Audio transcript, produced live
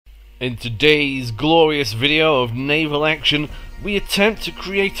In today's glorious video of naval action, we attempt to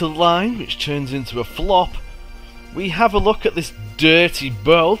create a line which turns into a flop. We have a look at this dirty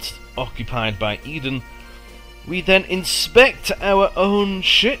boat occupied by Eden. We then inspect our own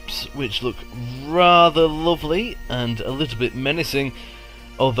ships, which look rather lovely and a little bit menacing,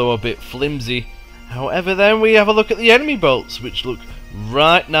 although a bit flimsy. However, then we have a look at the enemy boats, which look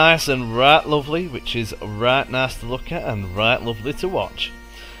right nice and right lovely, which is right nice to look at and right lovely to watch.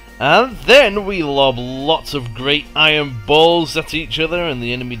 And then we lob lots of great iron balls at each other, and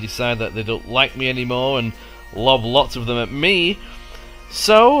the enemy decide that they don't like me anymore and lob lots of them at me.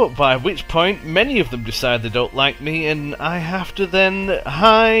 So, by which point many of them decide they don't like me, and I have to then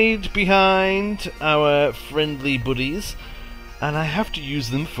hide behind our friendly buddies, and I have to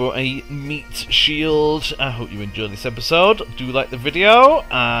use them for a meat shield. I hope you enjoy this episode. Do like the video.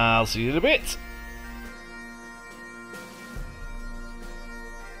 I'll see you in a bit.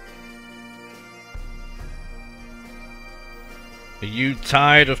 Are you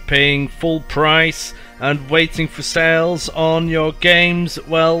tired of paying full price and waiting for sales on your games?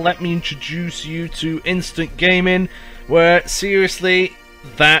 Well, let me introduce you to Instant Gaming, where seriously,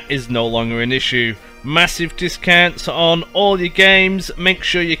 that is no longer an issue. Massive discounts on all your games. Make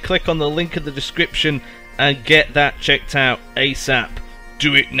sure you click on the link in the description and get that checked out ASAP.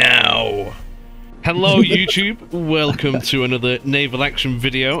 Do it now! Hello YouTube, welcome to another naval action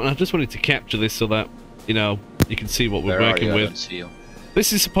video, and I just wanted to capture this so that, you know, you can see what we're working with.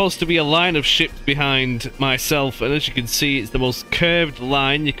 This is supposed to be a line of ships behind myself, and as you can see, it's the most curved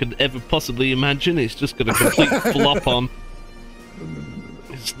line you could ever possibly imagine. It's just got a complete flop on.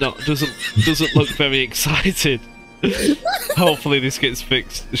 It's not doesn't look very excited. Hopefully this gets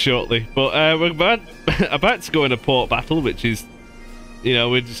fixed shortly. But we're about to go in a port battle, which is, you know,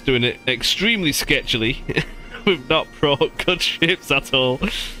 we're just doing it extremely sketchily. We've not brought good ships at all.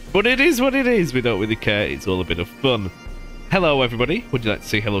 But it is what it is, we don't really care, it's all a bit of fun. Hello everybody, would you like to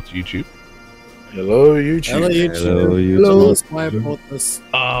say hello to YouTube? Hello YouTube. Hello YouTube. Hello YouTube. Hello.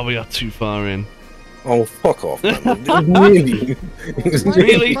 Oh, we are too far in. Oh, fuck off, man. Really?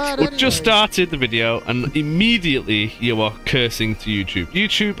 Really? We've just started the video and immediately you are cursing to YouTube.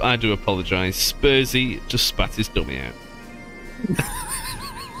 YouTube, I do apologise. Spursy just spat his dummy out.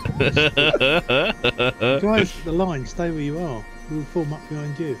 Guys, the line, stay where you are. We'll form up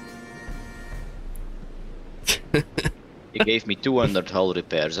behind you. You gave me 200 hull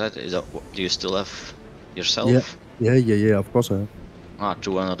repairs. Is that, do you still have yourself? Yeah, of course I have. Ah,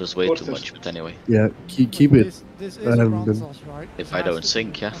 200 is way too much, but anyway. Yeah, keep it. This is Aranzas, right? If I don't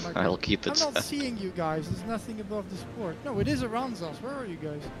sink, yeah, I'll keep it. I'm not seeing you guys. There's nothing above the sport. No, it is Aranzas. Where are you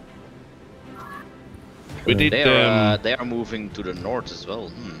guys? We did. They are moving to the north as well.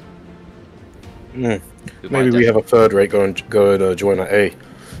 Maybe we have a third rate go and join at A.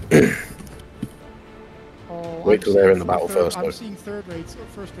 Oh, Wait till they're in the battle first, I'm though. seeing third rates,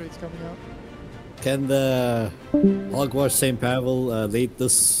 first rates coming out. Can the Hogwarts St. Pavel lead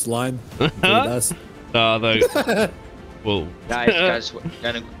this line? No. Well, guys,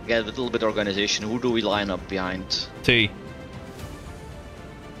 can get a little bit of organization. Who do we line up behind? T.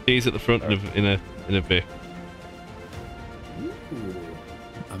 T's at the front in a bit.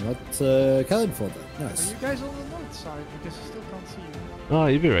 I'm not counting for that. Nice. Are you guys on the north side? Because I still can't see you. Oh,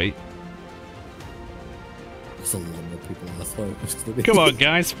 you'd be right. There's a lot more people I thought it was going to be. Come on,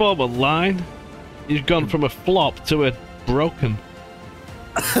 guys, form a line. You've gone from a flop to a broken.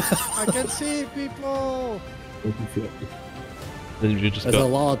 I can see people! Then you just There's a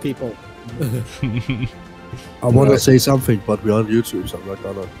lot of people. I want to say something, but we're on YouTube, so I'm not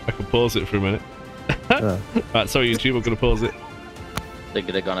gonna. I can pause it for a minute. Right, sorry YouTube, I'm gonna pause it.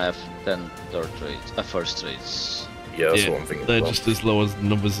 They're gonna have 10 third rates, first rates. Yeah, that's what I'm thinking. They're just as low as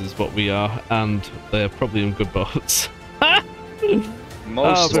numbers as what we are, and they're probably on good boats.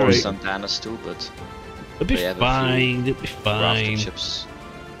 Most are Santanas too, but it'll be fine. It'll be fine. Ships.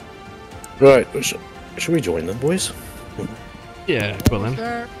 Right, should we join them, boys? Yeah, well then.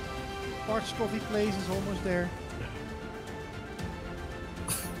 There. Parks Coffee Place is almost there.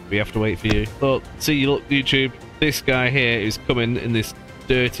 We have to wait for you. Look, see, look, YouTube. This guy here is coming in this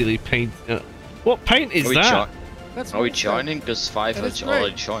dirtily painted. What paint is that? Are we joining? Because 5 have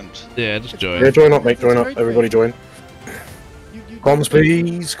already joined. Yeah, just join. Yeah, join up, mate. Join up. Everybody join. Comms,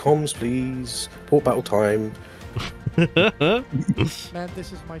 please. Comms, please. Port battle time. Man,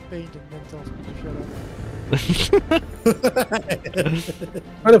 this is my paint and then tells me to shut up.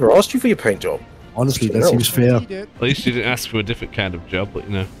 I never asked you for your paint job. Honestly, that seems fair. At least you didn't ask for a different kind of job, but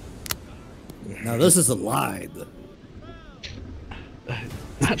you know. Now this is a line.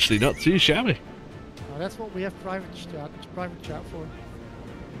 Actually, not too shabby. That's what we have private chat for.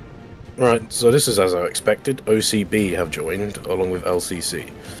 Right, so this is as I expected. OCB have joined, along with LCC.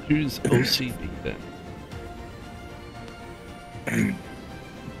 Who's OCB then?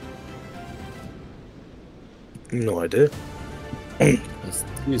 No idea. It's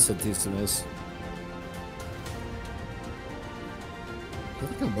decent. I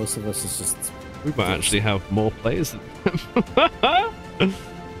think that most of us is just. We might actually have more players than them.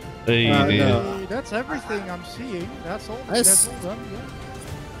 Hey, no. That's everything I'm seeing. That's all. I That's s- all done. Yeah.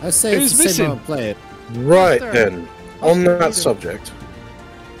 I say Who's it's the same missing? amount of play. Right there? then, I'll on see that Eden.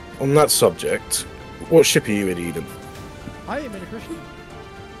 subject, what ship are you in, Eden? I am in a Christian.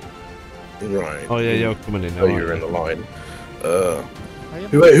 Right. Oh yeah, you're coming in now. Oh, aren't you're in you? the line. I am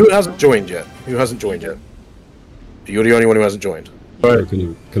Who hasn't joined yet? Who hasn't joined yet? You're the only one who hasn't joined. Right.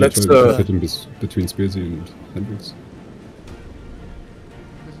 Can Let's, I try and fit in between Spearsy and Hendrix?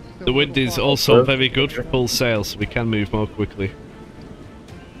 The wind is also very good for full sail, so we can move more quickly.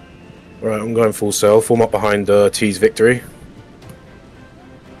 Right, I'm going full sail. Form up behind T's victory.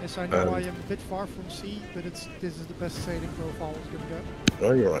 Yes, I know I am a bit far from sea, but this is the best sailing profile I was gonna get.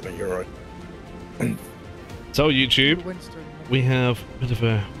 Oh, you're right, mate. You're right. So The YouTube, wind's turning. we have a bit of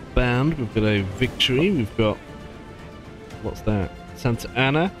a band. We've got a victory. We've got what's that? Santa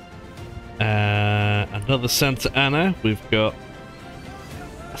Ana. Another Santa Ana. We've got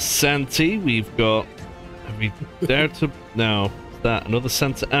Santi. We've got. Have we dared to? No. Is that another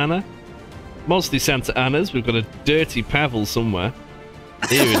Santa Ana? Mostly Santa Anas. We've got a dirty Pavel somewhere.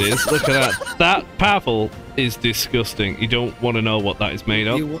 Here it is. Look at that. That Pavel is disgusting. You don't want to know what that is made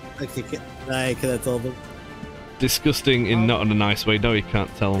of. I could have told them. Disgusting in not in a nice way. No, you can't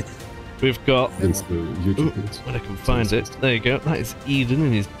tell them. We've got. Against the YouTube page. When I can find it. There you go. That is Eden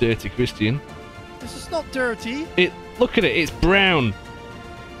and his dirty Christian. This is not dirty. Look at it. It's brown.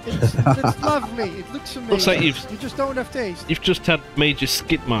 It's lovely. It looks amazing. Looks like you just don't have taste. You've just had major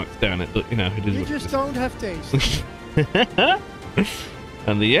skid marks down it, but you know, it is You what it just is. don't have taste.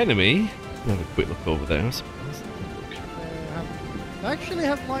 And the enemy, have a quick look over there, I suppose. I actually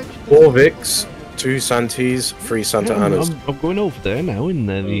have my 4 Vics, 2 Santis, 3 Santa Yeah, Anas. I'm going over there now in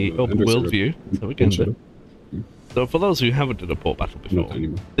the open Hendrix world got view. So we one can shadow. So for those who haven't done a port battle Not before,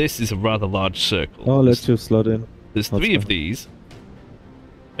 anymore. this is a rather large circle. Oh, let's just slot in. There's That's 3 of fine. these,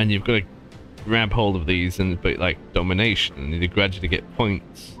 and you've got to grab hold of these and put like domination, and you gradually get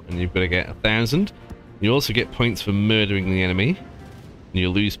points, and you've got to get 1,000. You also get points for murdering the enemy, and you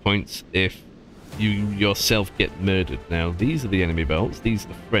lose points if you yourself get murdered. Now these are the enemy belts. These are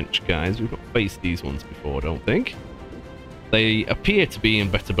the French guys. We've not faced these ones before, I don't think. They appear to be in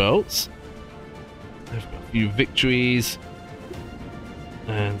better belts. They've got a few victories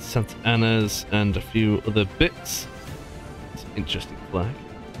and Santa Ana's and a few other bits. It's an interesting flag.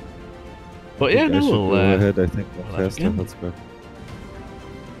 But yeah, I no, should we'll, go ahead. I think we'll more have faster. again. Let's go.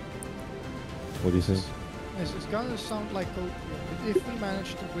 What do you think? Yes, it's gonna sound like opium, but if we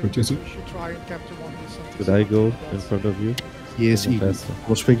manage to win, What we is it? should try and capture one of the Santis. Should I go in front of you? Yes, More Eden. faster.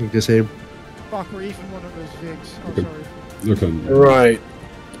 Was thinking the same. Fuck, or even one of those Vigs. Oh, Okay. sorry. You can Right.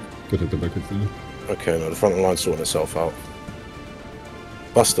 get at the back of the... Okay, no, the front line's sorting itself out.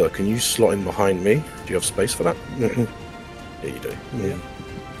 Buster, can you slot in behind me? Do you have space for that? Yeah, you do. Yeah.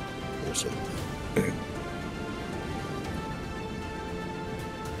 Awesome.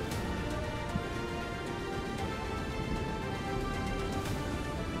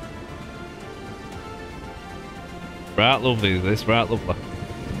 Right, lovely this, right, lovely.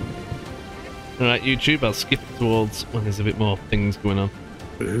 Alright, YouTube, I'll skip it towards when there's a bit more things going on.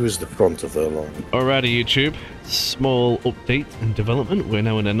 Who is the front of the line? Alrighty, YouTube, small update and development. We're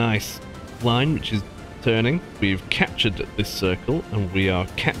now in a nice line which is turning. We've captured this circle and we are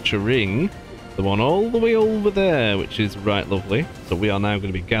capturing the one all the way over there, which is right lovely. So we are now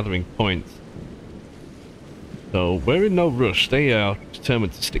going to be gathering points. So we're in no rush. They are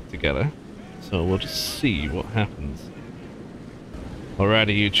determined to stick together. So we'll just see what happens.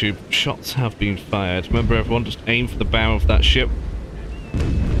 Alrighty, YouTube, shots have been fired. Remember everyone, just aim for the bow of that ship.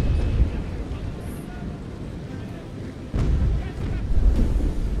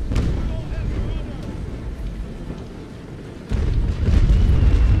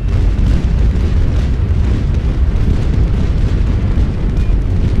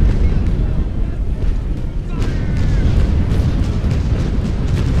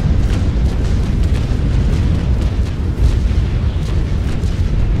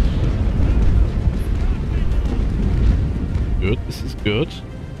 Good, this is good.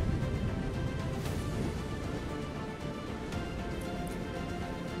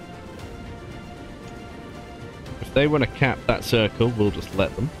 If they want to cap that circle, we'll just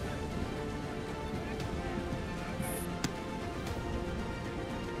let them.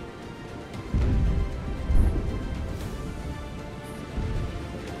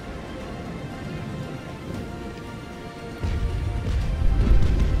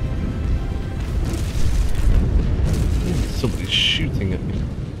 shooting at me.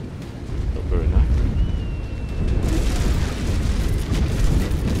 Not very nice.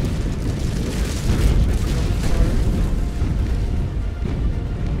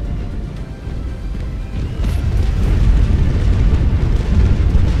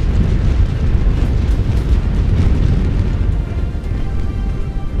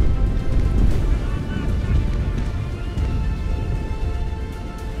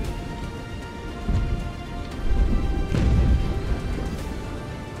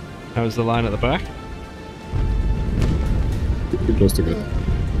 How's the line at the back? Pretty close together.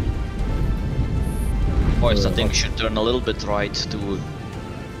 Boys, I think we should turn a little bit right to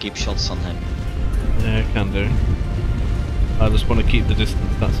keep shots on him. Yeah, can do. I just want to keep the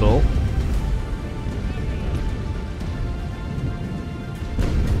distance, that's all.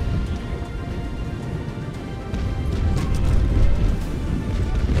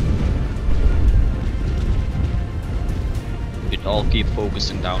 We'd all keep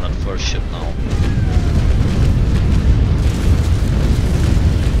focusing down on first ship now.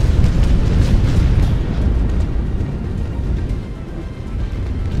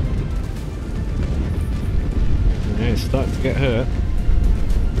 Yeah, it's starting to get hurt.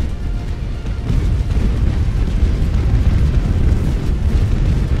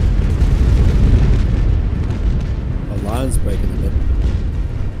 The line's breaking a bit.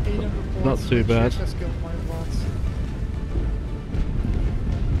 800 Not points. too bad. Shit has killed my advance.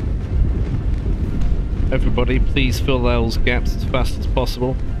 Everybody, please fill those gaps as fast as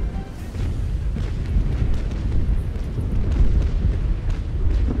possible.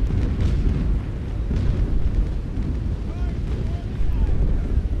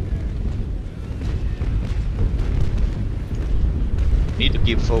 Need to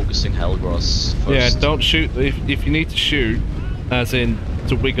keep focusing Helgros first. Yeah, don't shoot. If you need to shoot, as in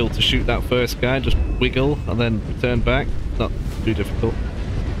to wiggle to shoot that first guy, just wiggle and then return back. Not too difficult.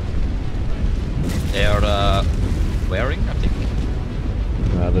 They are wearing, I think.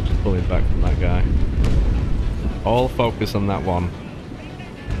 They're just pulling back from that guy. All focus on that one.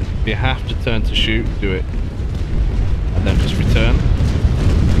 If you have to turn to shoot, do it. And then just return.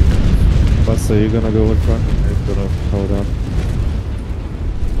 Buster, you're gonna go in front. You're gonna hold on.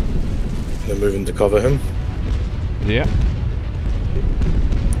 They're moving to cover him. Yeah.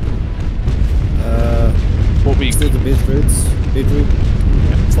 What we still the bedroom.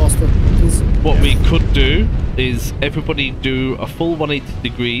 Faster, please. What we could do is everybody do a full 180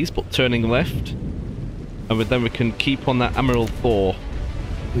 degrees, but turning left, and then we can keep on that Emerald 4.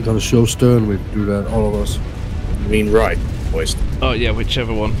 We're gonna show stern. We do that, all of us. You mean right, Moist? Oh yeah,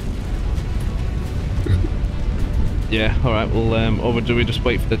 whichever one. Yeah, alright, well, or do we just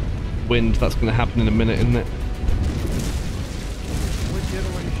wait for the wind? That's going to happen in a minute, isn't it? Which the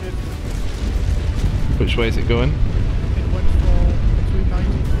other way you should. Which way is it going? It went from between 90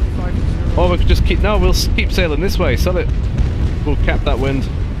 and 45 and 0. Or we could just keep... No, we'll keep sailing this way, sell it. We'll cap that wind.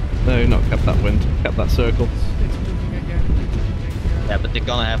 No, not cap that wind. Cap that circle. It's moving again. Yeah, but they're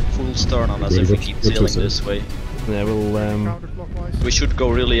gonna have full stern on us if we keep sailing this way. Yeah, we'll... Counterclockwise. We should go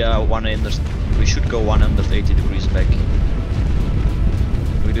really we should go 180 degrees back.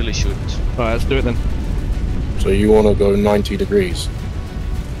 We really should. Alright, let's do it then. So you want to go 90 degrees?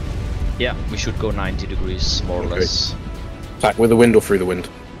 Yeah, we should go 90 degrees, more or Okay. less. Attack with the wind or through the wind?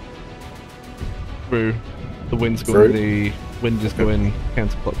 Through. The wind's going... Through? The wind is going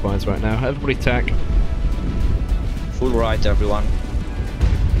counterclockwise right now. Everybody tack. Full right, everyone.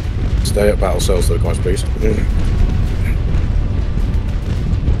 Stay at battle cells though, guys, please.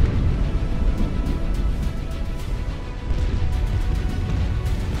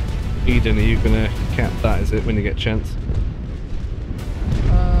 Eden, are you going to cap that, is it, when you get a chance?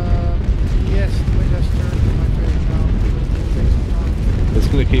 Yes, the wind has turned in my favor now. It will take some time. It's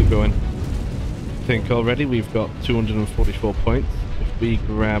going to keep going. I think already we've got 244 points. If we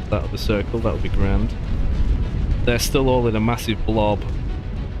grab that other circle, that would be grand. They're still all in a massive blob.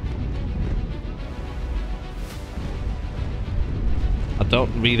 I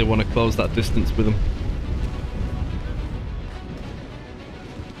don't really want to close that distance with them.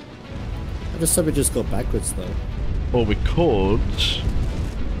 I just said we just go backwards though. Or we could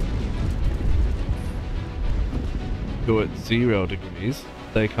go at 0 degrees.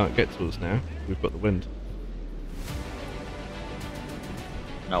 They can't get to us now. We've got the wind.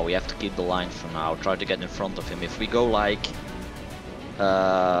 No, we have to keep the line for now. Try to get in front of him. If we go like,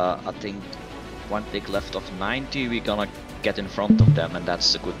 I think one tick left of 90, we're gonna get in front of them, and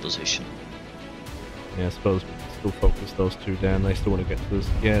that's a good position. Yeah, I suppose we can still focus those two down. They still want to get to us.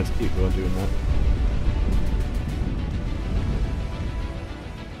 Yeah, let's keep going doing that.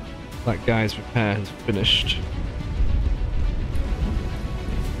 That guy's repair has finished.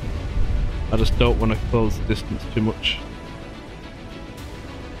 I just don't want to close the distance too much.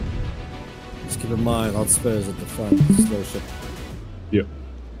 Just keep in mind, hot spares at the front, slow ship. Yep.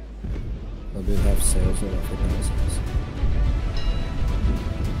 I did have sails or sails.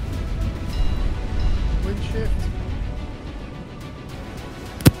 Wind shift.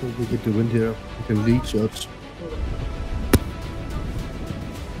 We get the wind here. We can lead shots.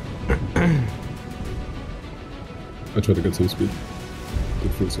 I try to get some speed.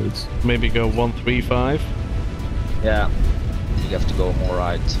 Good full sails. Maybe go 135. Yeah, you have to go more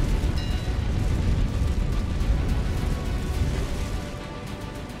right.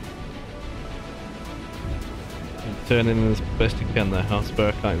 Turn in as best you can there. I'll spare,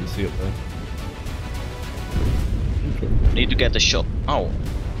 I can't even see up there. Need to get a shot. Oh.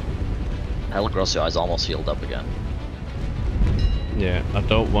 Helgrossia is almost healed up again. Yeah, I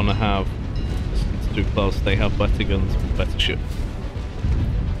don't want to have distance too close. They have better guns, better ships.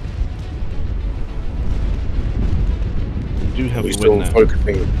 We do have Are we a still win now.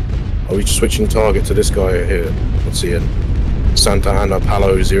 focusing? Are we switching target to this guy here? What's he in? Santa Ana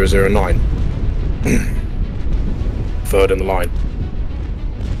Palo 009. Third in the line.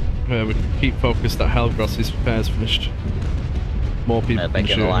 We keep focused that Helgros's repair's finished. More people Back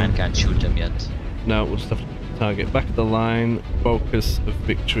can in the shoot line, him. can't shoot him yet. No, we'll just have to target back of the line. Focus of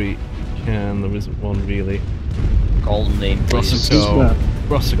victory. Can there isn't one really. Call the name, please. Rossico.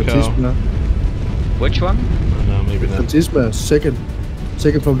 Rossico. Santisma. Which one? Oh, no, maybe not. Santisma, second.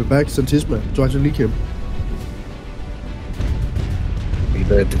 Second from the back, Santisma. Try to leak him.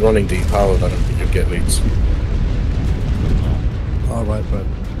 They're running deep power. I don't think you'll get leads. Alright, right.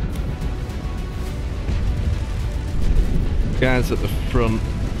 Guys at the front,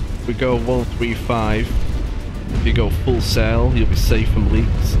 we go 135. If you go full sail, you'll be safe from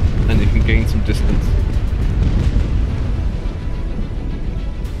leaks and you can gain some distance.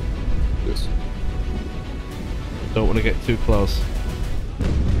 Yes. Don't want to get too close.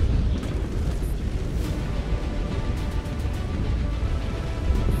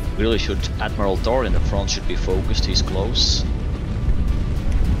 Really should. Admiral Thor in the front should be focused, he's close.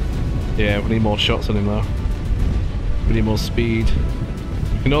 Yeah, we need more shots on him though. We need more speed.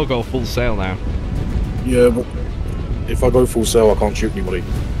 We can all go full sail now. Yeah, but if I go full sail, I can't shoot anybody.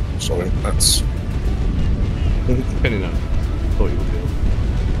 Sorry, that's... Depending on. Thought you would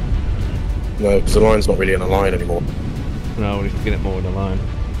be. No, because the line's not really in a line anymore. No, we need to get it more in the line.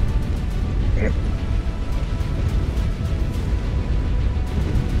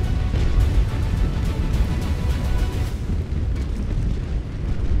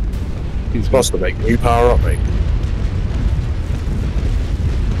 He's got Buster, mate, can you power up, mate?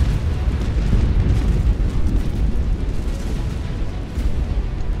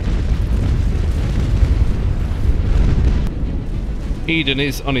 Eden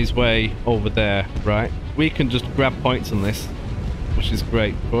is on his way over there, right? We can just grab points on this, which is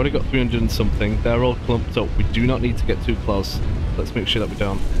great. We've already got 300 and something. They're all clumped up. We do not need to get too close. Let's make sure that we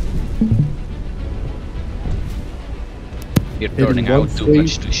don't. We're turning out too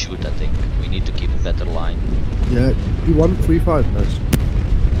much to shoot, I think. We need to keep a better line. Yeah, you 135, nice.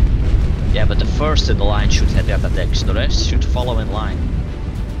 Yeah, but the first in the line should head at attacks. The rest should follow in line.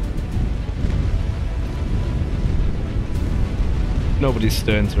 Nobody's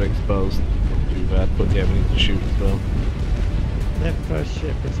sterns are exposed. Not too bad, but yeah, we need to shoot as well. Their first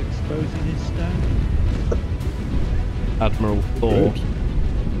ship is exposing his stern. Admiral Thor. Good.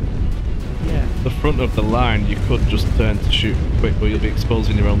 Yeah. The front of the line, you could just turn to shoot quick, but you'll be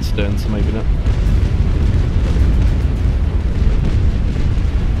exposing your own stern, so maybe not.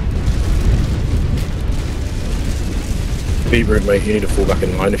 Beat route, mate, you need to fall back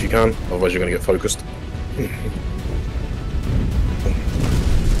in line if you can, otherwise you're going to get focused.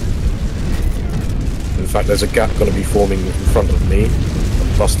 In fact, there's a gap going to be forming in front of me,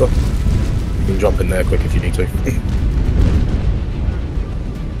 a Buster. You can jump in there quick if you need to.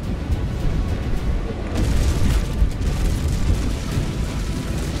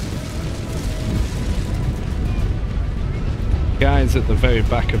 Guys at the very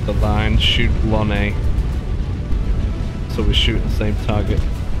back of the line shoot Lonnie, so we shoot the same target.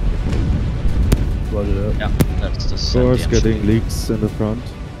 Roger that. Yeah, that's the Thor's same. getting leaks in the front.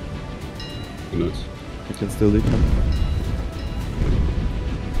 Nice. You can still leak them.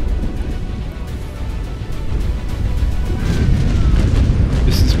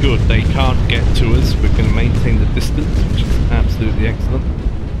 This is good, they can't get to us, we're going to maintain the distance, which is absolutely excellent.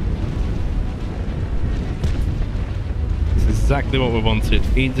 This is exactly what we wanted.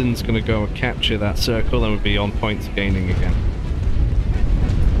 Eden's going to go and capture that circle and we'll be on points gaining again.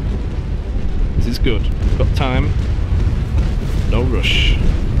 This is good, we've got time, no rush.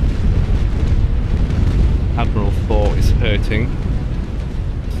 Admiral Thor is hurting.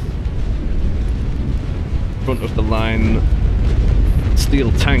 Front of the line.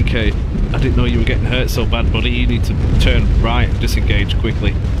 Steel tanker. I didn't know you were getting hurt so bad, buddy. You need to turn right and disengage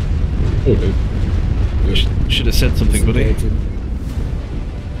quickly. Okay. Yeah. Should have said something, buddy.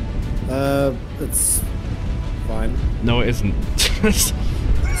 It's fine. No, it isn't.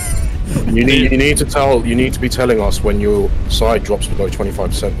 You need to be telling us when your side drops below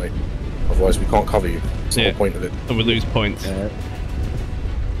 25%, mate. Otherwise, we can't cover you. That's the whole point of it. And we lose points. I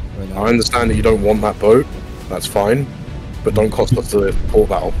understand that you don't want that boat. That's fine, but don't cost us the port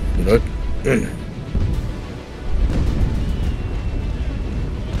battle. You know.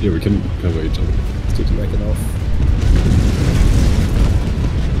 Yeah, we can cover each other. Backing off.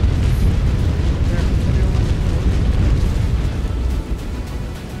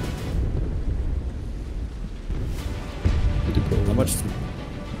 How much?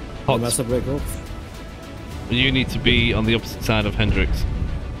 Hot. Master break off. You need to be on the opposite side of Hendrix.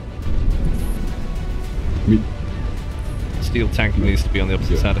 Me. Steel tanker needs to be on the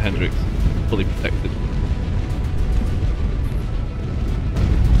opposite side of Hendrix, fully protected.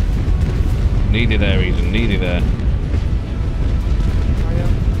 Needy there, Eden. Needy there. I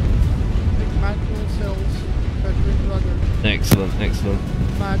am big manual cells, veteran runner, Excellent, excellent.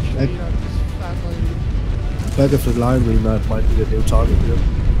 match leader, fat lady. Back of the line, we might be a new target here.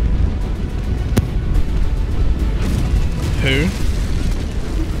 Who?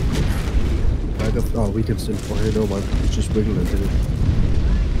 Back of, oh, we can still fire. No, man, it's just wiggle and hit it.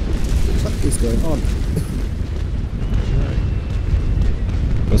 What is going on?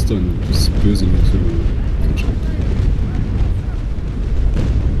 Buster ist böse mit so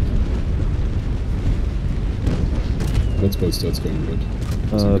Hotspot starts going red.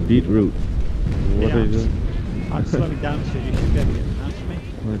 Beetroot. What Yeah, are you doing? I'm slowing down so you should be able to get past me.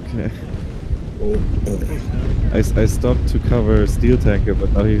 Okay. I stopped to cover steel tanker, but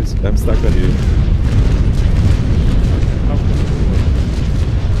now I'm stuck on you.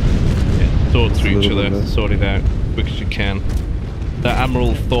 Yeah, sword to each little other, bit sort it out quick as you can. That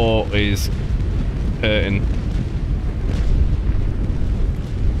Admiral Thor is hurting.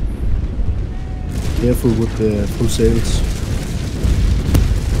 Careful with the full sails.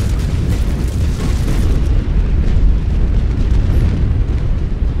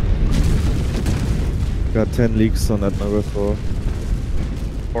 Got 10 leaks on Admiral 4.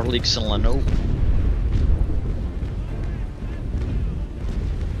 4 leaks in Lano.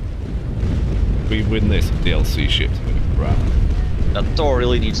 We win this DLC ship's gonna be crap. That Thor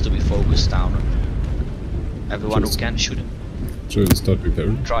really needs to be focused down. Everyone who can shoot him. Should I start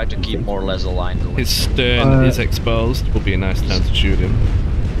repairing? Try to keep more or less a line going. His stern is exposed. Will be a nice time to shoot him.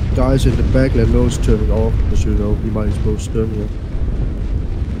 Guys in the back, let nose turning off, as you know, he might expose stern here.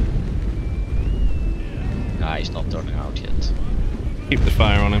 Nah, he's not turning out yet. Keep the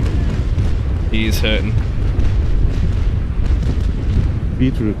fire on him. He is hurting.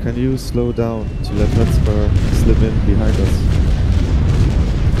 Beetroot, can you slow down to let Hotspur slip in behind us?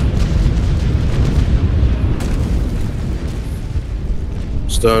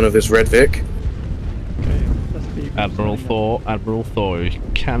 Stern of this red Vic. Okay, let's be Admiral Thor, you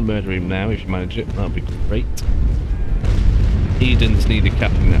can murder him now if you manage it, that'd be great. Eden's needed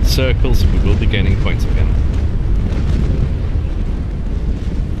capturing that circle, so we will be gaining points again.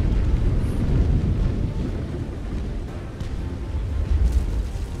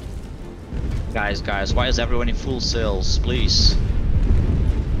 Guys, why is everyone in full sails? Please.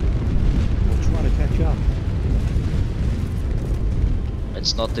 We'll try to catch up.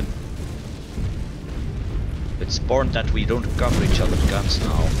 It's not the... It's important that we don't cover each other's guns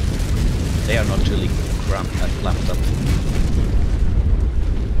now. They are not really clamped up.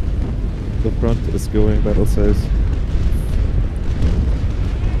 The front is going battle sails.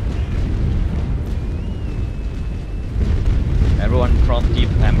 Everyone in front, keep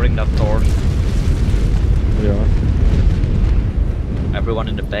hammering that door. Yeah. Everyone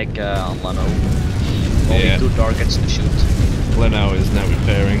in the back on Lano. Only Yeah. 2 targets to shoot. Leno is now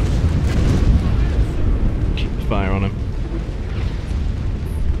repairing. Keep the fire on him.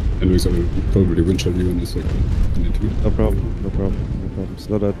 And Luis, I will probably wind shot you in a second. You need to. No problem.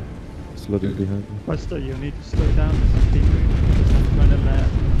 Slow in behind me. Buster, you need to slow down. This is Beetroot. I'm going to let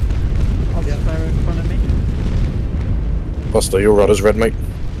Hotspur in front of me. Buster, your rudder's red, mate.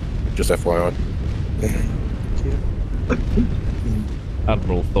 Just FYI.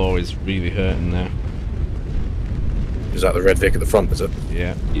 Admiral Thor is really hurting now. Is that the red Vic at the front, is it?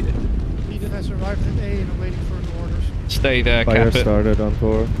 Yeah. Eden has arrived at A and I'm waiting for the orders. Stay there, Fire cap it. started on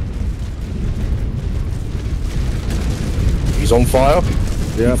 4. He's on fire.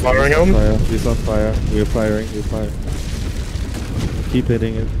 Yeah, Firing he's on him? fire. He's on fire. We're firing. We're firing. Keep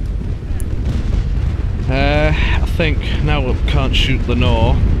hitting it. I think now we can't shoot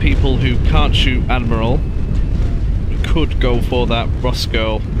Lenore. People who can't shoot Admiral could go for that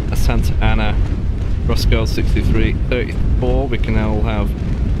Roscoe Santa Ana. Roscoe 63-34. We can now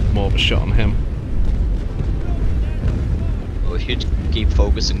have more of a shot on him. We should keep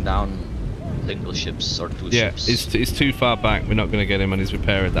focusing down single ships or two ships. Yeah, it's too far back. We're not going to get him on his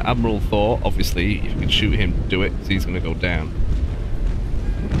repair. The Admiral thought, obviously, if you can shoot him, do it, because he's going to go down.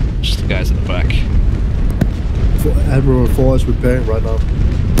 Just the guys at the back. Admiral 4 is repairing right now.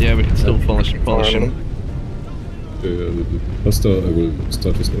 Yeah, we can still polish him. Buster, I will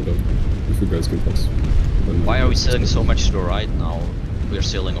start to slow down if you guys can pass. Why are we sailing so much to the right now? We're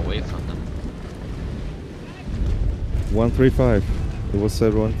sailing away from them. 135. It was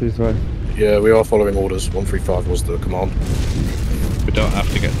said 135. Yeah, we are following orders. 135 was the command. We don't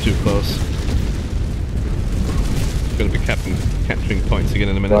have to get too close. Going to be capturing points again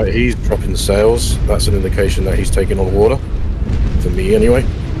in a minute. Right, he's dropping sails. That's an indication that he's taking on water. For me, anyway.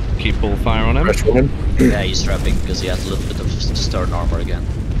 Keep all fire on him. Pressure on him. Yeah, he's trapping because he has a little bit of stern armor again.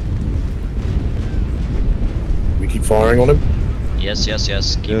 We keep firing on him. Yes, yes,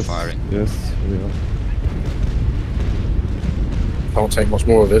 yes. Keep Yes, firing. yes, we are. Can't take much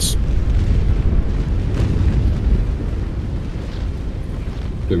more of this.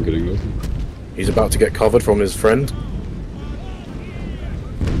 I'm getting low. He's about to get covered from his friend.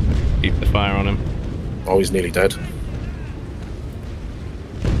 Keep the fire on him. Oh, he's nearly dead.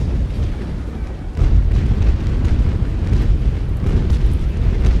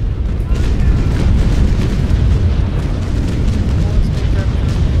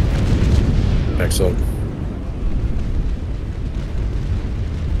 Excellent.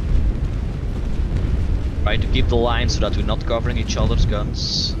 Try to keep the line so that we're not covering each other's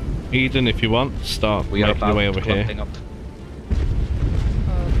guns. Eden, if you want, start We are making your about way over here. clumping up.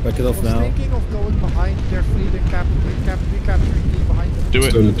 Back it off I was now. thinking of going behind their fleet and recapturing the behind them. Do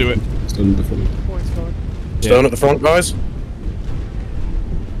it, do it. Stand the front. Points going. Stern at the front, guys.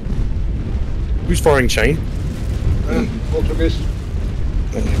 Who's firing chain? Portuguese.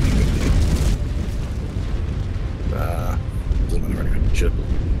 Doesn't matter anyway. Shit.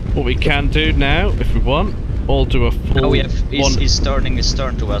 What we can do now, if we want, all do a full Now we have. one. He's turning his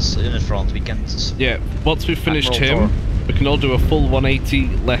stern to us in the front. We can. Yeah, once we've finished Admiral him, we can all do a full 180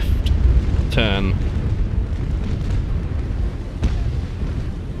 left turn.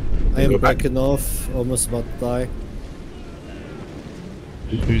 I am Go back. backing off, almost about to die.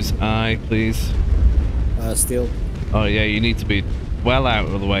 Who's I, please? Still. Oh yeah, you need to be well out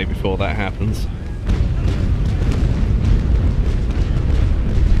of the way before that happens.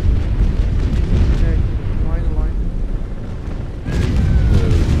 Okay, behind the line.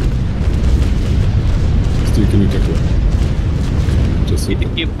 Steve, can you take one? Just Need to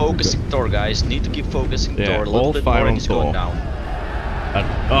keep focusing Thor, guys. Need to keep focusing Yeah, Thor. A little all bit fire more on and he's going Thor. down.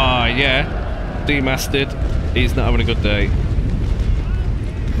 Oh yeah, demasted. He's not having a good day.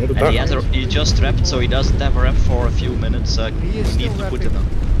 What did And that he, has a, he just wrapped, so he doesn't have a rep for a few minutes. He is We need still to put it wrapping.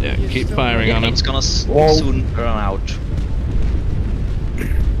 on. Yeah, He is keep still firing wrapping. on him. It's gonna Whoa. soon run out.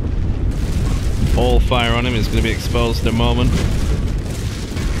 All fire on him is going to be exposed in a moment.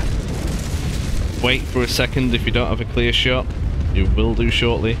 Wait for a second if you don't have a clear shot. You will do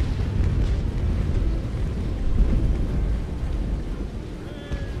shortly.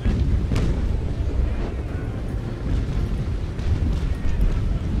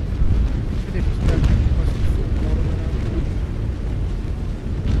 Even if he's wrapping, he must be full water right now.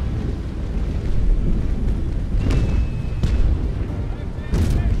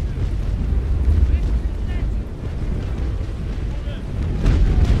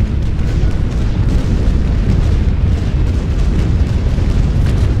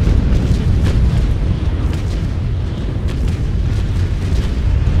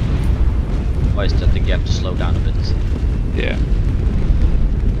 I still think you have to slow down a bit. Yeah.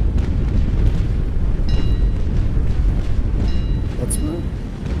 What's more?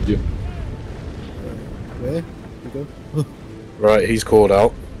 Yeah. Where? You go. Right, he's called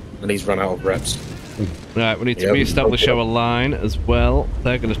out, and he's run out of reps. Right, we need to Yep. re-establish our line as well.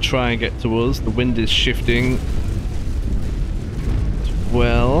 They're going to try and get to us. The wind is shifting as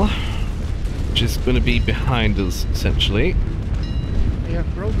well, which is going to be behind us, essentially. They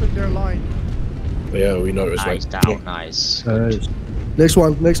have broken their line. Yeah, we noticed. Nice, Like, down, nice. Nice. Next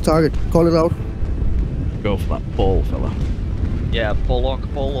one, next target. Call it out. Go for that ball, fella. Yeah, Pollock,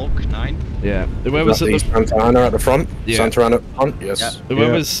 9. Yeah. is Whoever's that at the the Santa Ana at the front? Yeah. Santa Ana at the front? Yes. Yeah.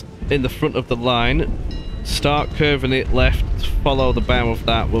 Whoever's in the front of the line, start curving it left to follow the bow of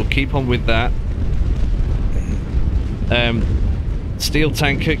that. We'll keep on with that. Steel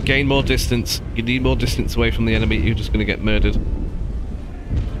tanker, gain more distance. You need more distance away from the enemy. You're just going to get murdered.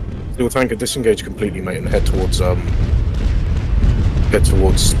 Steel tanker, disengage completely, mate, and head towards one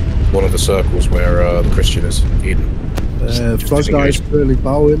of the circles where the Christian is. Eden. Front guys currently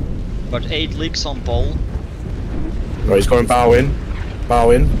bow in. Got 8 leaks on pole. Right, he's going bow in. Bow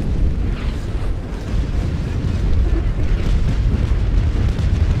in.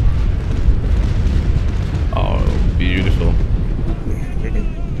 Oh, beautiful.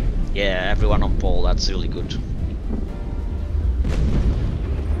 Yeah, everyone on pole, that's really good.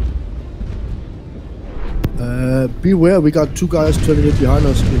 Beware, we got 2 guys turning in behind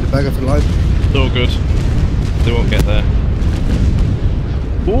us in the back of the line. So good. They won't get there.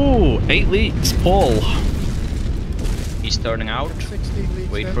 Ooh, 8 leaks, Paul. He's turning out. 16 leagues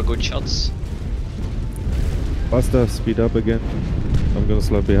Wait in. for good shots. Buster, speed up again. I'm gonna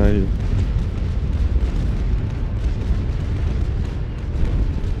slide behind you.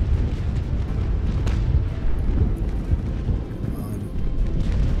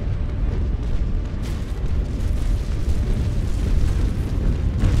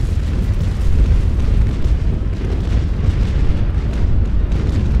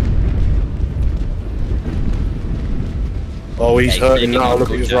 Oh, he's Yeah, hurting he's now. taking Look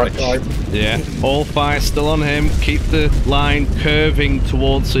at good his right damage. side. Yeah, all fire still on him. Keep the line curving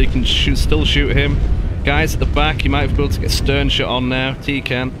towards so you can still shoot him. Guys at the back, you might be able to get stern shot on now. T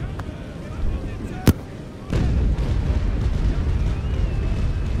can.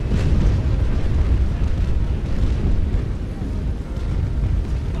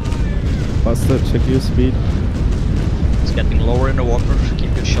 Buster, check your speed. It's getting lower in the water.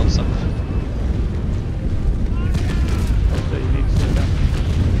 Keep your shots up. So you need to slow down.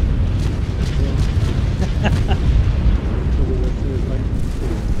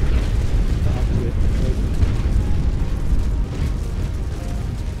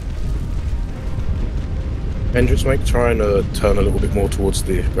 Engines, mate, try and turn a little bit more towards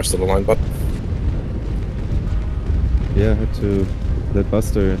the rest of the line, bud. Yeah, I had to let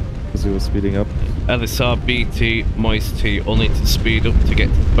Buster in because he was speeding up. LSR, BT, MoisTea all need to speed up to get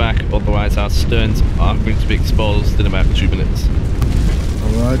to the back, otherwise our sterns are going to be exposed in about 2 minutes.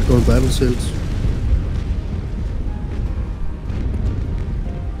 Alright, going battle sails.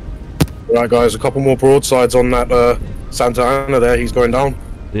 Right, guys, a couple more broadsides on that Santa Ana there. He's going down.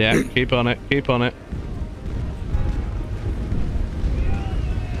 Yeah, keep on it, keep on it.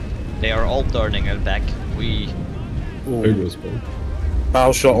 They are all turning it back. We... There goes Paul.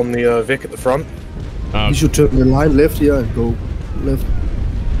 Bow shot on the Vic at the front. You should turn the line left here and go left.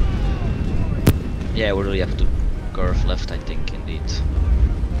 Yeah, we really have to curve left, I think, indeed.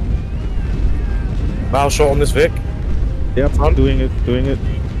 Bow shot on this Vic. Yep, I'm doing it, doing it.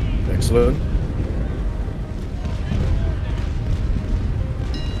 Excellent.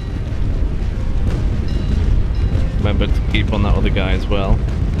 Remember to keep on that other guy as well.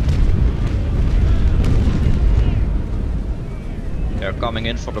 They're coming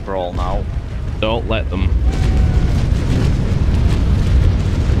in for the brawl now. Don't let them.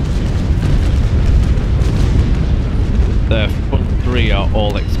 The front 3 are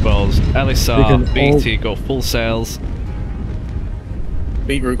all exposed. LSR, BT go full sails.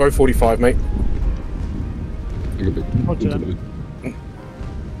 Beetroot, go 45, mate. Take a bit. Roger. Into the-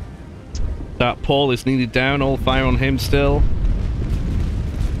 That Paul is nearly down, all fire on him still.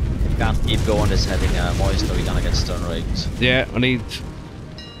 Can't keep going this heading moist or we're gonna get stern raked. Yeah, I need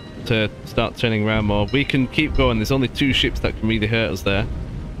to start turning around more. We can keep going, there's only 2 ships that can really hurt us there.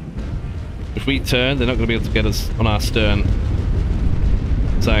 If we turn, they're not going to be able to get us on our stern.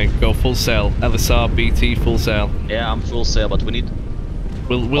 So, go full sail. LSR, BT, full sail. Yeah, I'm full sail, but we need...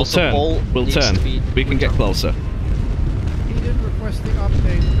 We'll Also, turn. Paul We'll needs turn. to be We can get closer. He did request the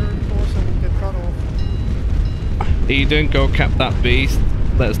update. Turn course and we'll get cut off. Eden, go cap that beast.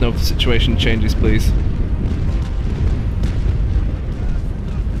 Let us know if the situation changes, please.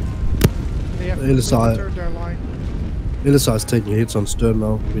 They have LSI. to turn their line. LSI is taking hits on stern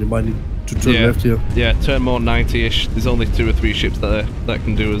now. We might need to turn left here. Yeah, turn more 90-ish. There's only 2 or 3 ships that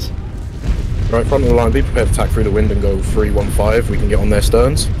can do us. Right, front of the line, be prepared to attack through the wind and go 315. We can get on their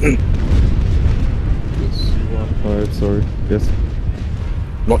sterns. Yes. 1-5, sorry. Yes.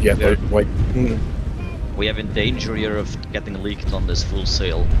 Not yet, Yeah. though. Wait. We have in danger here of getting leaked on this full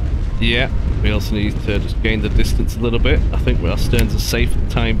sail. Yeah, we also need to just gain the distance a little bit. I think our sterns are safe for the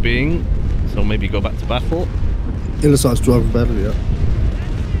time being, so maybe go back to battle. LSI is driving battle, yeah.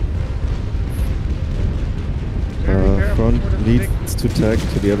 Very careful Front for the needs to tag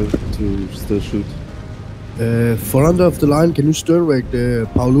to the other to still shoot. Front of the line, can you stern rake the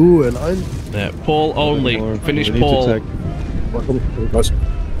Paulu and Ein? Yeah, Paul only. Finish We need to Paul. tack. Guys,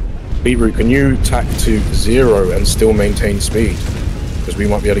 Beetroot, can you tack to 0 and still maintain speed? Because we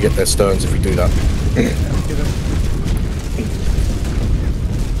might be able to get their sterns if we do that.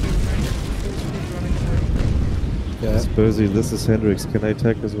 Yeah. Spursy, this is Hendrix. Can I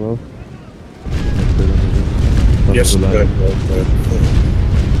tack as well? Yes, because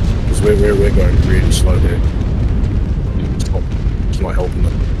we're going really slow here. It's not helping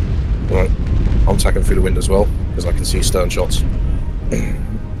them. Right, I'm tacking through the wind as well because I can see stern shots. So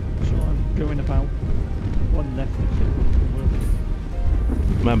I'm going about one left.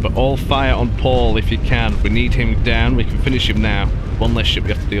 Remember, all fire on Paul if you can. We need him down. We can finish him now. One less ship we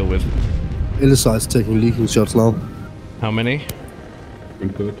have to deal with. Eliside's taking leaking shots now. How many?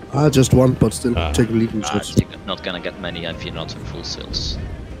 Good. Just one, but still taking leaking Ah, shots. you're not gonna get many if you're not in full sails.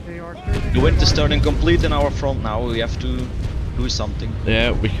 They are turning The wind is right. turning complete in our front now. We have to do something.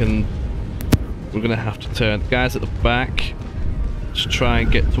 Yeah, we can. We're gonna have to turn. Guys at the back, just try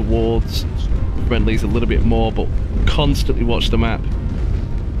and get towards friendlies a little bit more, but constantly watch the map.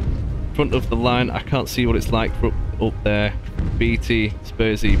 Front of the line, I can't see what it's like for up there. BT,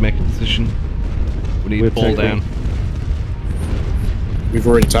 Spursy, make a decision. We need We're Paul taking. down. We've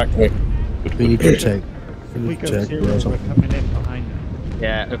already tacked me. We need to take. If we go 0, we're coming in behind them.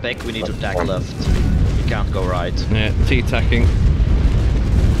 Yeah, back we need to tack left. You can't go right. Yeah, T tacking.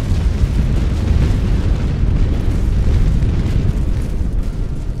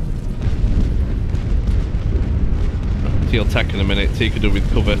 T will tack in a minute. T could do with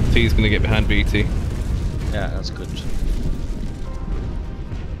cover. T's gonna get behind BT. Yeah, that's good.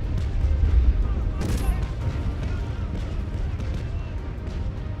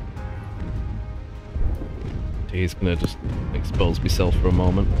 T's gonna just expose myself for a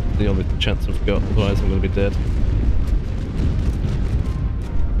moment. The only chance I've got, otherwise I'm gonna be dead.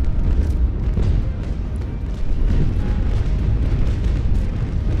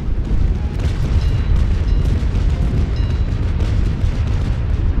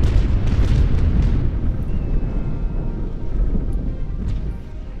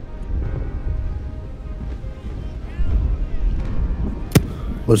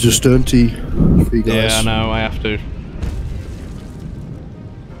 What's your stern T for you guys? Yeah, I know, I have to.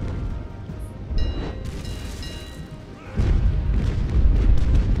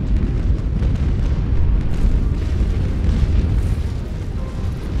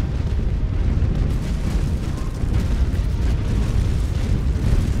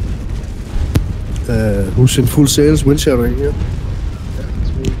 Who's in full sails, wind shadowing here?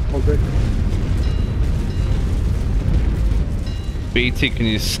 BT, can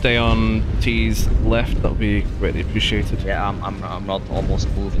you stay on T's left? That'll be greatly appreciated. Yeah, I'm not almost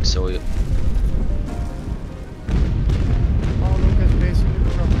moving, so Paolo has basically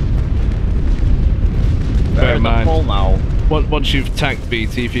covered. Bear where in the mind. pole now? Once you've tagged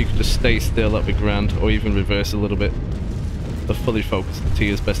BT, if you could just stay still, that'd be grand, or even reverse a little bit. The fully focused T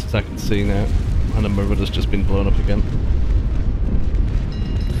is best as I can see now, and the Marauders just been blown up again.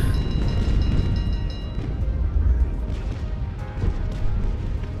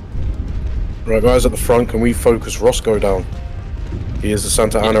 Right, guys at the front, can we focus Roscoe down? He is the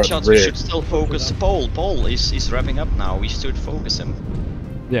Santa Ana at the Shots, we rear. should still focus Paul. Paul is wrapping up now. We should focus him.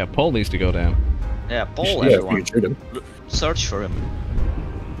 Yeah, Paul needs to go down. Yeah, Paul, Yeah, everyone. you shoot him. Search for him.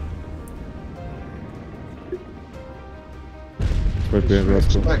 Right behind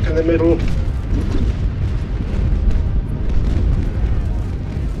Roscoe. Back in the middle.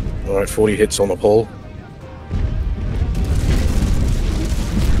 Alright, 40 hits on the pole.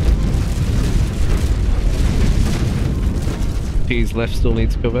 T's left still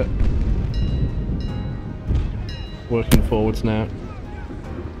needs cover. Working forwards now.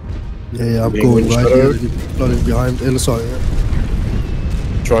 Yeah, I'm Being going wind right shadow. here, flooding behind Eliside here.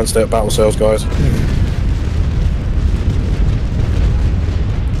 Try and stay at battle sails, guys.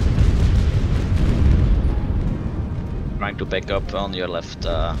 Trying to back up on your left,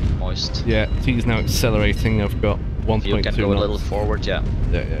 Moist. Yeah, T's now accelerating. I've got 1.2 You can go a little knots. forward, yeah.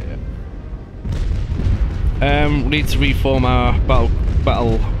 Yeah. We need to reform our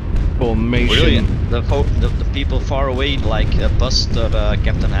battle formation. Brilliant. The people far away, like Buster,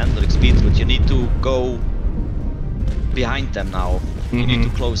 Captain Hendrix, Beetroot, you need to go behind them now. You need to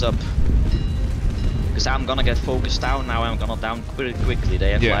close up. Because I'm gonna get focused down now, I'm gonna down pretty quickly.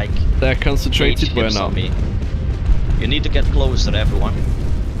 They have like... they're concentrated, 8 we're ships not. on me. You need to get closer, everyone.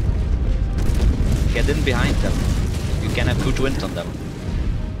 Get in behind them. You can have good wind on them.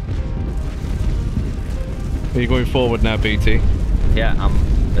 Are you going forward now, BT? Yeah,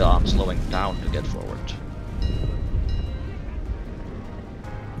 I'm slowing down to get forward.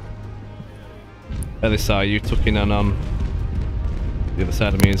 Elisar, you took in on the other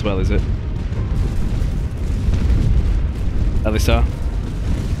side of me as well, is it? Elisar?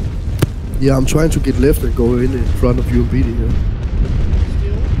 Yeah, I'm trying to get left and go in front of you and BD here.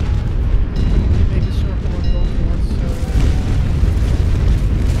 Still, make a circle and go towards.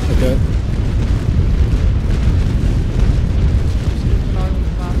 Okay. Just keep an eye on the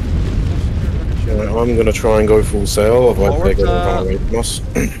map. I'm gonna try and go full sail, otherwise Forward, they're gonna run away from us.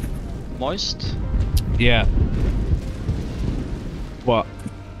 Moist, Yeah. What?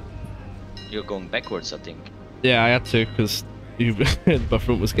 you're going backwards, I think. Yeah, I had to, because my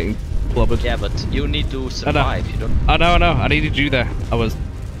front was getting clobbered. Yeah, but you need to survive. You don't. I know. I needed you there. I was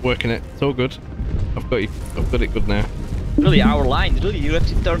working it. It's all good. I've got it good now. Really, our line. Really, you have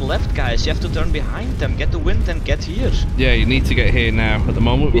to turn left, guys. You have to turn behind them. Get the wind and get here. Yeah, you need to get here now. At the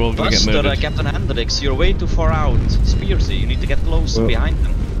moment, we're all gonna get Buster, murdered. Captain Hendricks, you're way too far out. Spearsy, you need to get close Well, behind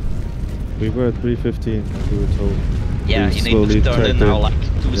them. We were at 315, we were told. Yeah, We you need slowly to turn tried in to- now like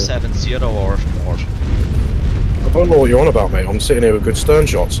 270 or more. I don't know what you're on about, mate. I'm sitting here with good stern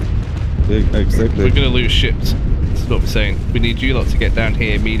shots. Yeah, exactly. We're gonna lose ships. That's what we're saying. We need you lot to get down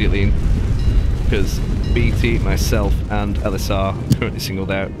here immediately, because BT, myself, and LSR are currently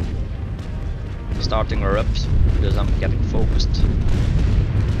singled out. Starting her up because I'm getting focused.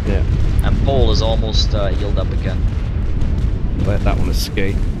 Yeah. And Paul is almost healed up again. Let that one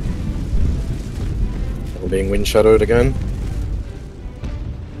escape. I'm being wind shadowed again.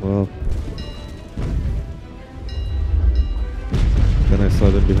 Well. Then I saw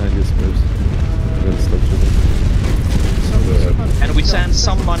them behind you, Spurs. I'm gonna stop shooting. And we send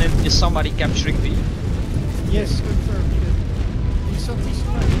someone in. Is somebody capturing B? Yes, confirmed. He's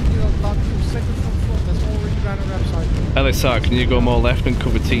about 2 seconds from front. That's already ran a rep side. LSR, can you go more left and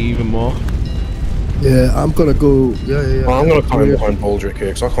cover T even more? Yeah, I'm gonna go. Yeah. Well, I'm gonna come in behind Baldrick here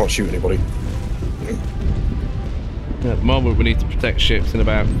because I can't shoot anybody. At the moment, we need to protect ships. In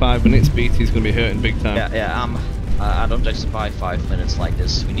about 5 minutes, BT's gonna be hurting big time. Yeah. I don't just survive 5 minutes like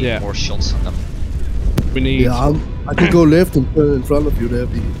this. We need more shots on them. We need. Yeah, I can go left and turn in front of you there, if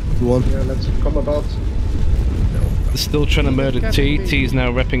you want. Yeah, let's come about. They're still trying to murder T. T's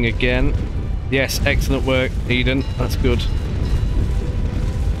now repping again. Yes, excellent work, Eden. That's good.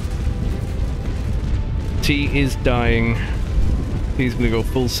 T is dying. He's gonna go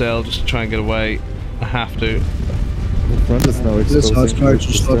full sail just to try and get away. I have to. The front is now That's exposing. how I was trying to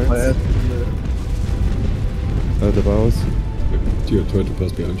the stop my stairs. head. The bows. You tried to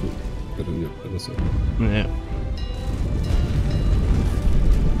pass behind you. But then, yeah, that was it. Yeah.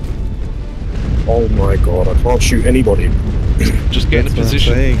 Oh my god, I can't shoot anybody. Just get in a That's what I'm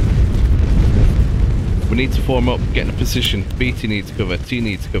position. saying. We need to form up, get in a position. BT needs cover, T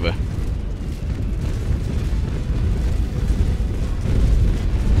needs cover.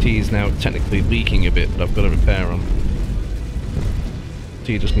 T is now technically leaking a bit, but I've got to repair him.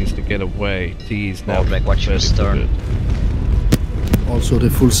 T just needs to get away. T is now. Baldrick, watch your stern. Also the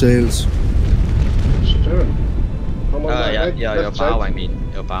full sails. Stern. Come on, Yeah, right, your left bow, side. I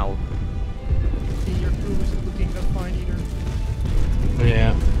mean. Your bow. Your crew isn't looking that fine either.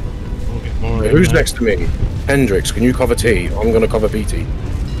 Yeah. We'll get more Hey, in who's there. next to me? Hendrix, can you cover T? I'm gonna cover BT.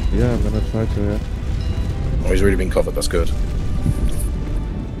 Yeah, I'm gonna try to, yeah. Oh, he's already been covered, that's good.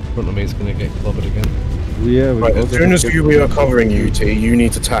 Front of me is going to get clobbered again. Yeah, we Right, as also soon have as we are covering you, T, you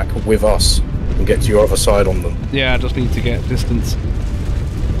need to tack with us and get to your other side on them. Yeah, I just need to get distance.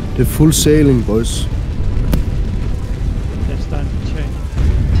 The full sailing, boys. It's time to change.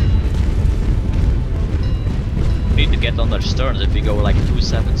 We need to get on their sterns. If we go like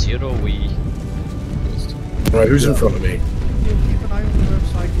 270, we. Right, who's in front of me? Keep an eye on the web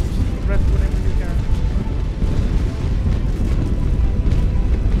cycles. Rep whenever you can.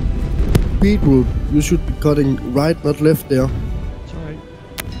 Beetroot, you should be cutting right, not left there. Sorry.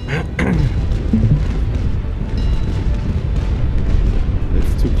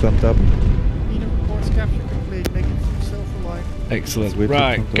 It's too clumped up. Eden reports capture complete. Make it through self-reliant. Excellent. Wait till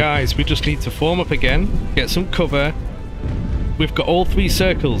Right, contact. guys, we just need to form up again, get some cover. We've got all 3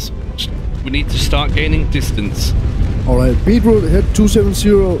 circles. We need to start gaining distance. Alright, Beetroot, head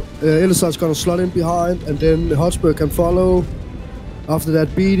 270. Elisar's gonna slot in behind, and then Hotspur can follow. After that,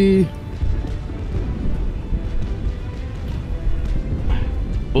 BD.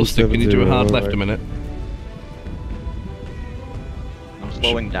 Buster, can you do a hard left a alright. minute? I'm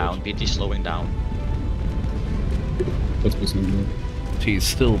slowing down. BT slowing down. That's possible. He's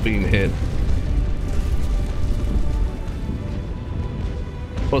still being hit.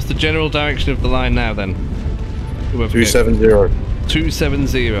 What's the general direction of the line now then? Whoever 270.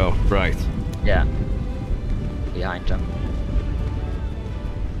 270, right. Yeah. Behind them.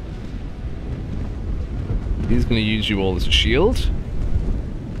 He's going to use you all as a shield.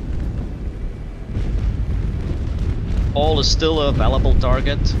 All is still a valuable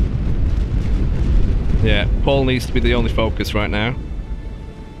target. Yeah, Paul needs to be the only focus right now.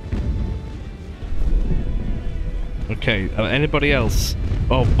 Okay, anybody else?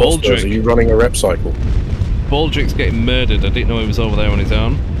 Oh, Baldric. Are you running a rep cycle? Baldric's getting murdered. I didn't know he was over there on his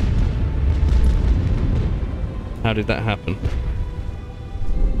own. How did that happen?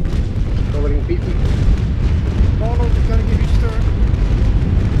 Covering PT. Marlo is gonna give you stern.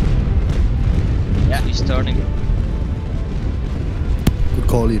 Yeah, he's turning. Good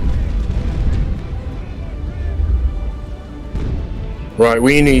call, Eden. Right,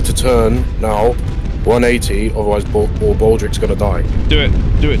 we need to turn now 180, otherwise Baldric's gonna die. Do it.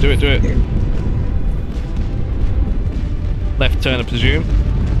 Do it, do it, do it. Left turn, I presume?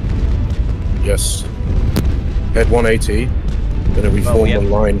 Yes. Head 180, then we form a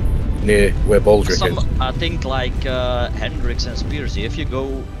line near where Baldric is. I think like Hendrix and Spearsy, if you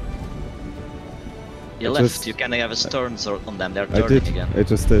go left, you can have a stern on them, they're turning again. I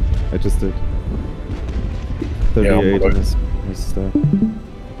just did. 38 on his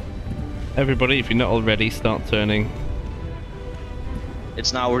Everybody, if you're not already, start turning.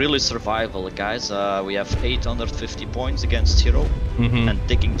 It's now really survival, guys. We have 850 points against Hero and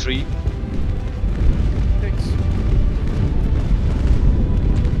taking 3.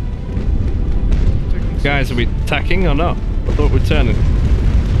 Guys, are we attacking or not? I thought we're turning.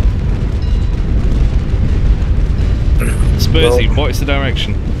 Spursy, what is the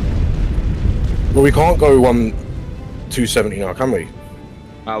direction? Well, we can't go 270 now, can we?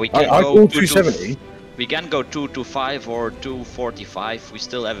 We can go 270. We can go 225 or 245. We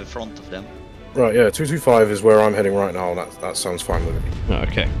still have in front of them. Right, yeah, 225 is where I'm heading right now, and that sounds fine with me.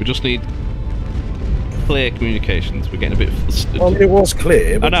 Okay, we just need clear communications. We're getting a bit flustered. Well, it was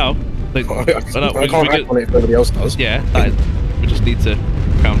clear. But I know. I can't act on it if nobody else does. Yeah, we just need to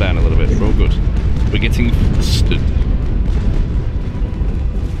calm down a little bit. We're all good. We're getting flustered.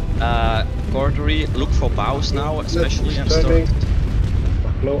 Cordery, look for bows now, especially and turning.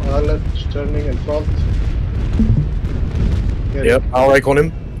 start. Low islet, turning in front. Yep, I'll rake on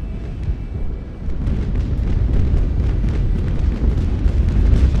him.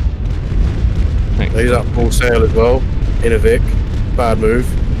 He's up full sail as well. In a Vic. Bad move.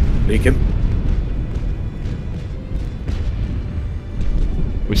 Leak him.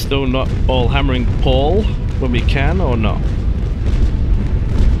 We're still not all hammering Paul when we can, or not?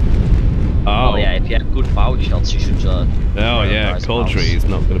 Oh yeah, if you have good bow shots, you should. Oh yeah, Coldtree is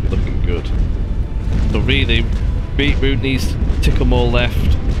not going to be looking good. So really, Beetroot needs to tick them all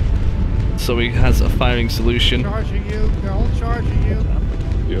left, so he has a firing solution. Charging you, they're all charging you.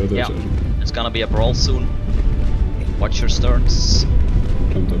 Yeah, it's gonna be a brawl soon. Watch your sterns.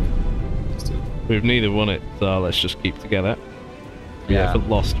 Jumped up. We've neither won it, so let's just keep together. We Yeah. haven't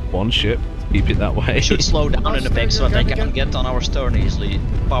lost one ship. Keep it that way. We should slow down in the back so they can get on our stern easily.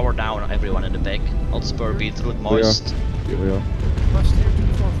 Power down everyone in the back. I'll spur Beetroot, Moist. Here we are. West here too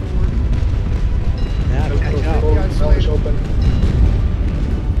far forward. Bows open.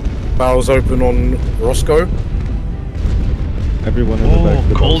 Bows open on Roscoe. Everyone in the back.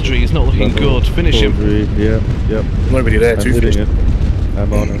 Coldtree is not looking good. Finish him. Yep. Nobody there to finish it.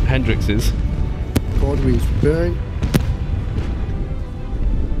 I'm on it. Hendrix is. Cordery is preparing.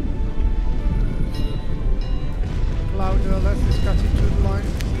 Cloud left is cutting through the line.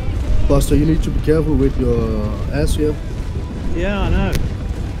 Buster, you need to be careful with your ass here. Yeah, I know.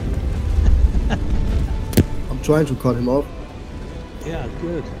 I'm trying to cut him off. Yeah,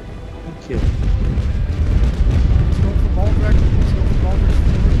 good. Thank you. Let's go for Baldric. Let's go for Baldric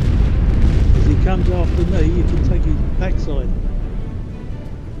forward. If he comes after me, you can take his backside.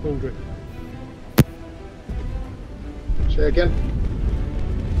 Baldric. Say again.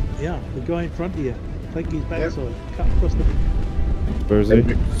 Yeah, the guy in front of you. Take his backside. Cut across the... Where is he?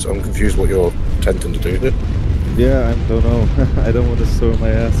 I'm confused what you're attempting to do here. Yeah, I don't know. I don't want to store my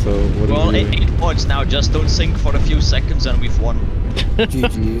ass, so what We're on are you doing? 8 points now, just don't sink for a few seconds and we've won.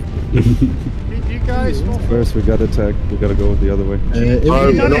 GG. You guys go for First we gotta attack, we gotta go the other way.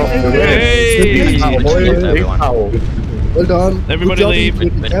 Well done. Everybody leave.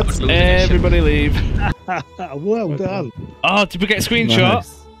 Everybody leave. Well done. Oh, did we get a screenshot?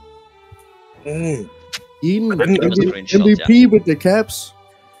 Nice. Eden, screenshot, MVP with the caps.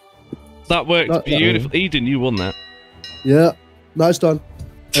 That worked beautiful. Eden, you won that. Yeah, nice done.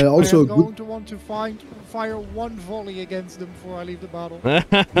 Also I'm going good. to want to fire one volley against them before I leave the battle.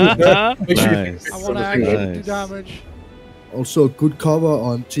 Nice. I want to actually do damage. Also good cover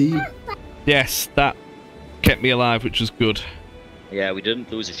on T. Yes, that kept me alive, which was good. Yeah, we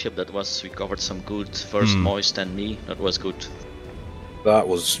didn't lose a ship. We covered some good. First Moist and me. That was good. That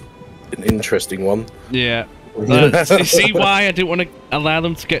was an interesting one. Yeah. You see why I didn't want to allow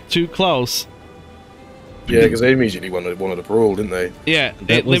them to get too close? Yeah, because they immediately wanted a brawl, didn't they? Yeah,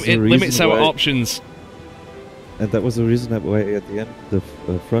 it limits our options. And that was the reason why at the end the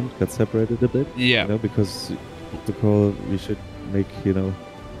front got separated a bit. Yeah. You know, because the call we should make, you know,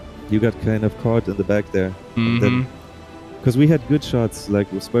 you got kind of caught in the back there. Because we had good shots,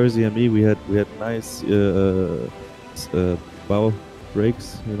 like with Spursy and me, we had nice bow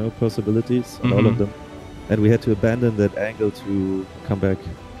breaks, you know, possibilities on all of them. And we had to abandon that angle to come back to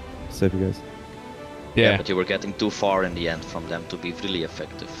save you guys. Yeah, but you were getting too far in the end from them to be really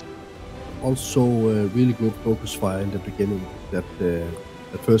effective. Also, really good focus fire in the beginning. That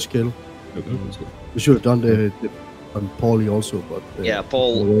first kill. We should have done the on Paulie also, but yeah,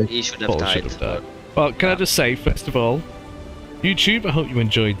 Paul, he should have died. Well, can I just say, first of all, YouTube, I hope you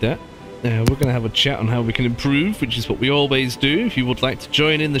enjoyed that. We're going to have a chat on how we can improve, which is what we always do. If you would like to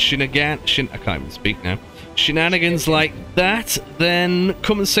join in the I can't even speak now. Shenanigans like that, then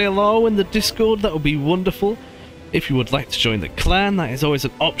come and say hello in the Discord. That would be wonderful. If you would like to join the clan, that is always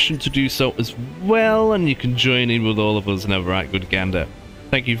an option to do so as well, and you can join in with all of us and have a right good gander.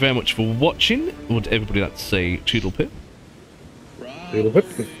 Thank you very much for watching. Would everybody like to say Toodle Pip? Toodle Pip?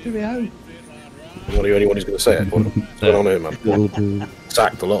 I'm not the only one who's going to say it. What's going on here, man?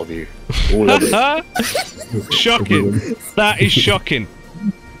 Sacked a lot of you. All of it. Shocking. That is shocking.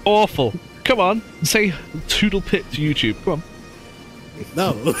 Awful. Come on, say Toodle Pip to YouTube. Come on.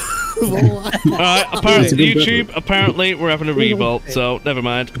 No. Alright, apparently YouTube, apparently we're having a revolt, so never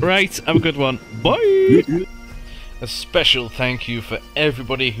mind. Right, have a good one. Bye! A special thank you for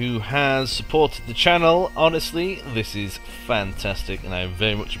everybody who has supported the channel. Honestly, this is fantastic and I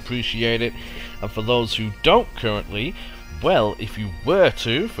very much appreciate it. And for those who don't currently, well, if you were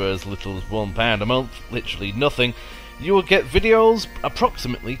to, for as little as £1 a month, literally nothing, you will get videos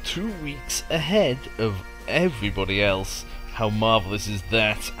approximately 2 weeks ahead of everybody else. How marvellous is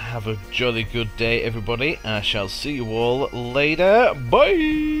that? Have a jolly good day, everybody. I shall see you all later.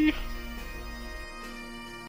 Bye!